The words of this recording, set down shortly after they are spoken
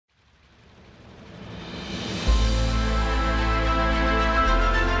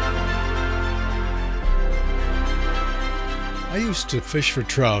used to fish for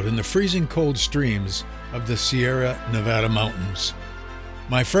trout in the freezing cold streams of the Sierra Nevada mountains.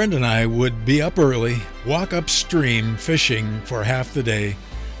 My friend and I would be up early, walk upstream fishing for half the day,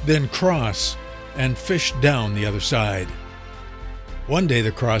 then cross and fish down the other side. One day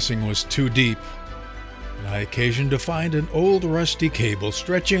the crossing was too deep, and I occasioned to find an old rusty cable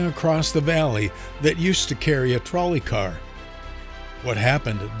stretching across the valley that used to carry a trolley car. What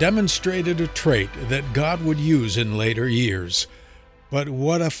happened demonstrated a trait that God would use in later years, but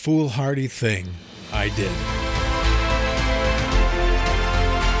what a foolhardy thing I did.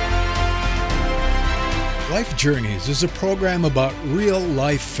 Life Journeys is a program about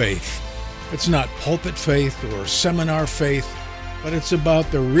real-life faith. It's not pulpit faith or seminar faith, but it's about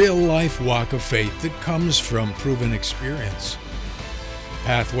the real-life walk of faith that comes from proven experience. The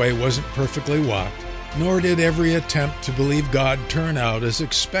pathway wasn't perfectly walked, nor did every attempt to believe God turn out as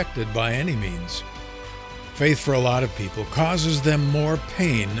expected by any means. Faith for a lot of people causes them more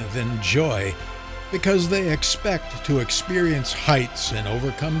pain than joy because they expect to experience heights and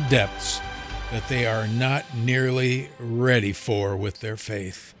overcome depths that they are not nearly ready for with their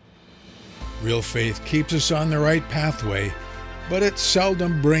faith. Real faith keeps us on the right pathway, but it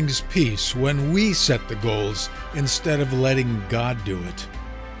seldom brings peace when we set the goals instead of letting God do it.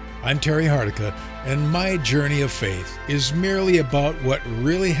 I'm Terry Hardicka, and my journey of faith is merely about what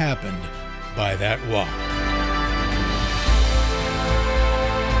really happened by that walk.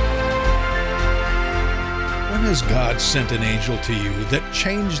 When has God sent an angel to you that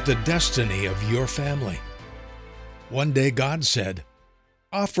changed the destiny of your family? One day God said,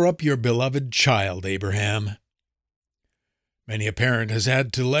 "Offer up your beloved child, Abraham." Many a parent has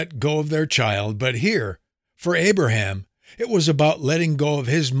had to let go of their child, but here, for Abraham, it was about letting go of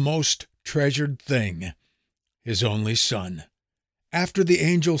his most treasured thing, his only son. After the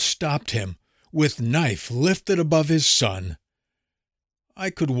angel stopped him, with knife lifted above his son, I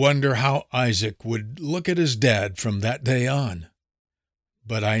could wonder how Isaac would look at his dad from that day on.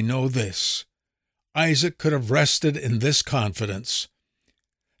 But I know this: Isaac could have rested in this confidence.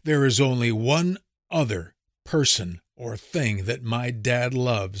 There is only one other person or thing that my dad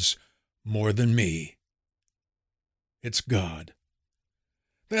loves more than me. It's God.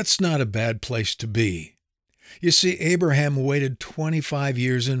 That's not a bad place to be. You see, Abraham waited 25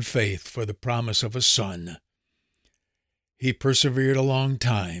 years in faith for the promise of a son. He persevered a long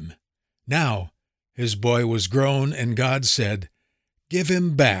time. Now his boy was grown, and God said, "Give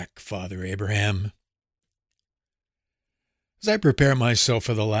him back, Father Abraham." As I prepare myself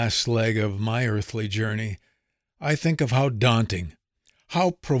for the last leg of my earthly journey, I think of how daunting,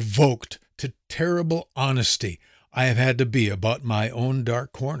 how provoked to terrible honesty I have had to be about my own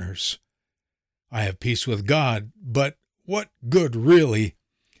dark corners. I have peace with God, but what good, really,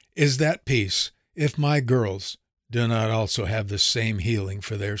 is that peace if my girls do not also have the same healing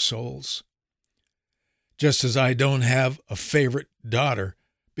for their souls? Just as I don't have a favorite daughter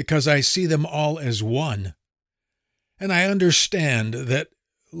because I see them all as one. And I understand that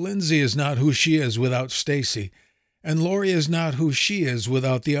Lindsay is not who she is without Stacy, and Lori is not who she is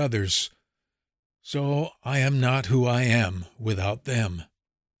without the others. So I am not who I am without them.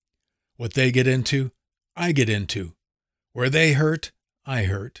 What they get into, I get into. Where they hurt, I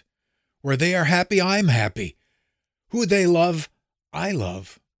hurt. Where they are happy, I'm happy. Who they love, I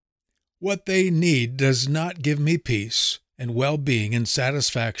love. What they need does not give me peace and well-being and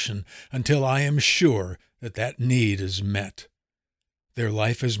satisfaction until I am sure that that need is met. Their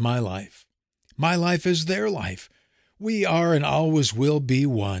life is my life. My life is their life. We are and always will be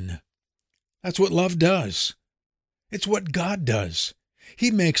one. That's what love does. It's what God does. He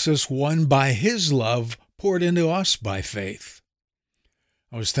makes us one by His love poured into us by faith.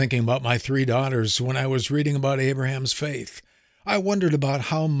 I was thinking about my 3 daughters when I was reading about Abraham's faith. I wondered about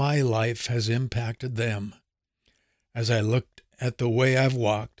how my life has impacted them. As I looked at the way I've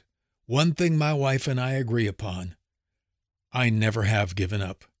walked, one thing my wife and I agree upon: I never have given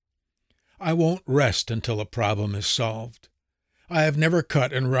up. I won't rest until a problem is solved. I have never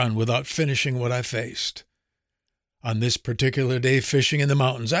cut and run without finishing what I faced. On this particular day fishing in the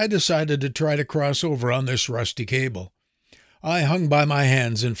mountains, I decided to try to cross over on this rusty cable. I hung by my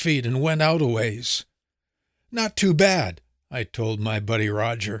hands and feet and went out a ways. "Not too bad," I told my buddy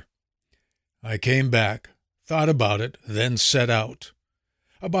Roger. I came back, thought about it, then set out.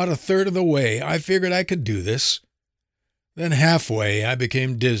 About a third of the way, I figured I could do this. Then halfway, I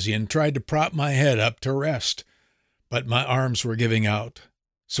became dizzy and tried to prop my head up to rest, but my arms were giving out.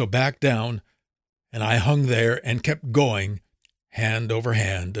 So back down, and I hung there and kept going, hand over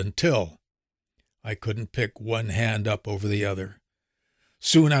hand, until I couldn't pick one hand up over the other.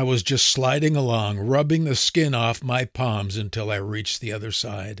 Soon I was just sliding along, rubbing the skin off my palms until I reached the other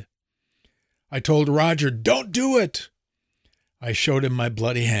side. I told Roger, "Don't do it!" I showed him my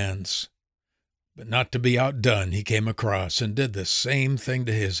bloody hands. But not to be outdone, he came across and did the same thing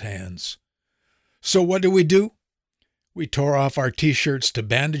to his hands. So what do? We tore off our T-shirts to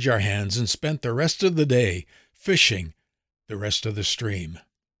bandage our hands and spent the rest of the day fishing the rest of the stream.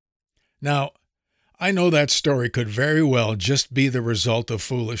 Now, I know that story could very well just be the result of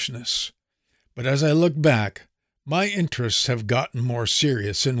foolishness. But as I look back, my interests have gotten more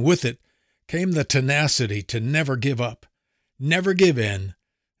serious, and with it came the tenacity to never give up, never give in,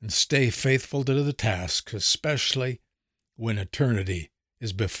 and stay faithful to the task, especially when eternity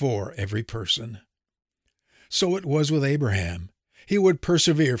is before every person. So it was with Abraham. He would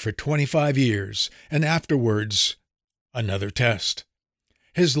persevere for 25 years, and afterwards, another test.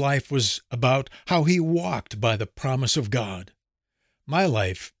 His life was about how he walked by the promise of God. My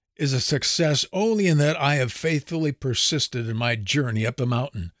life is a success only in that I have faithfully persisted in my journey up the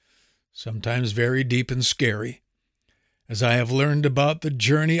mountain, sometimes very deep and scary, as I have learned about the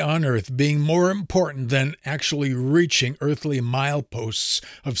journey on earth being more important than actually reaching earthly mileposts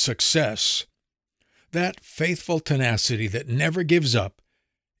of success. That faithful tenacity that never gives up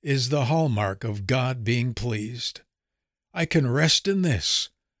is the hallmark of God being pleased. I can rest in this.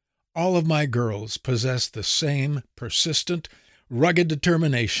 All of my girls possess the same persistent, rugged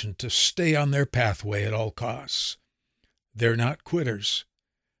determination to stay on their pathway at all costs. They're not quitters.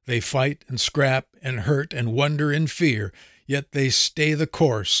 They fight and scrap and hurt and wonder and fear, yet they stay the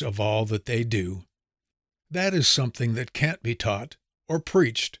course of all that they do. That is something that can't be taught or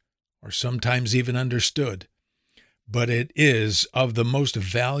preached or sometimes even understood. But it is of the most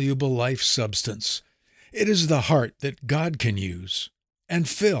valuable life substance. It is the heart that God can use and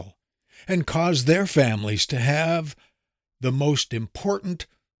fill and cause their families to have the most important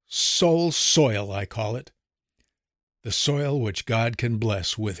soul soil, I call it, the soil which God can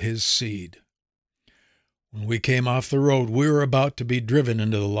bless with His seed. When we came off the road, we were about to be driven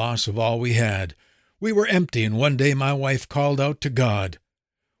into the loss of all we had. We were empty, and one day my wife called out to God,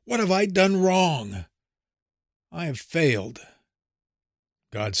 "What have I done wrong? I have failed."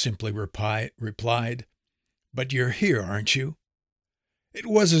 God simply replied, "But you're here, aren't you?" It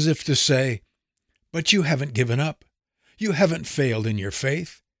was as if to say, "But you haven't given up. You haven't failed in your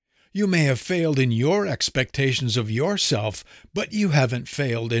faith. You may have failed in your expectations of yourself, but you haven't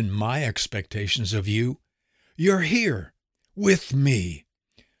failed in my expectations of you. You're here, with me.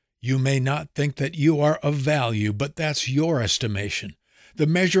 You may not think that you are of value, but that's your estimation, the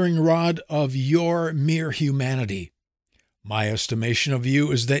measuring rod of your mere humanity. My estimation of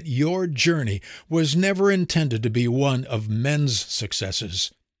you is that your journey was never intended to be one of men's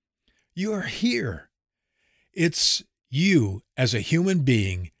successes. You are here. It's you as a human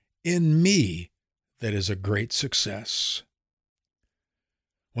being in me that is a great success."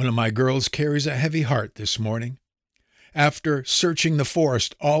 One of my girls carries a heavy heart this morning. After searching the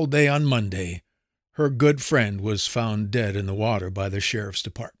forest all day on Monday, her good friend was found dead in the water by the sheriff's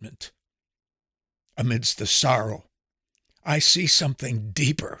department. Amidst the sorrow, I see something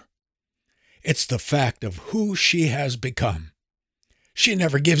deeper. It's the fact of who she has become. She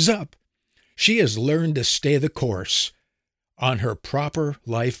never gives up. She has learned to stay the course on her proper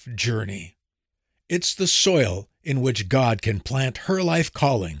life journey. It's the soil in which God can plant her life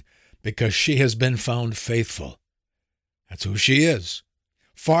calling because she has been found faithful. That's who she is,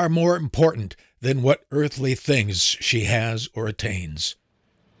 far more important than what earthly things she has or attains.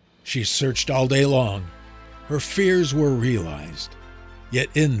 She searched all day long. Her fears were realized, yet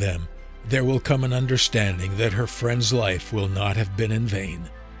in them there will come an understanding that her friend's life will not have been in vain.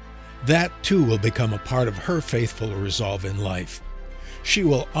 That too will become a part of her faithful resolve in life. She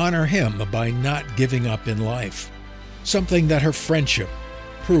will honor him by not giving up in life, something that her friendship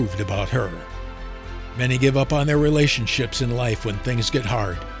proved about her. Many give up on their relationships in life when things get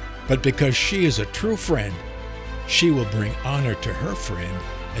hard, but because she is a true friend, she will bring honor to her friend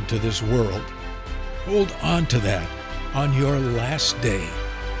and to this world. Hold on to that on your last day,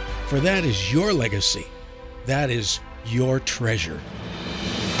 for that is your legacy. That is your treasure.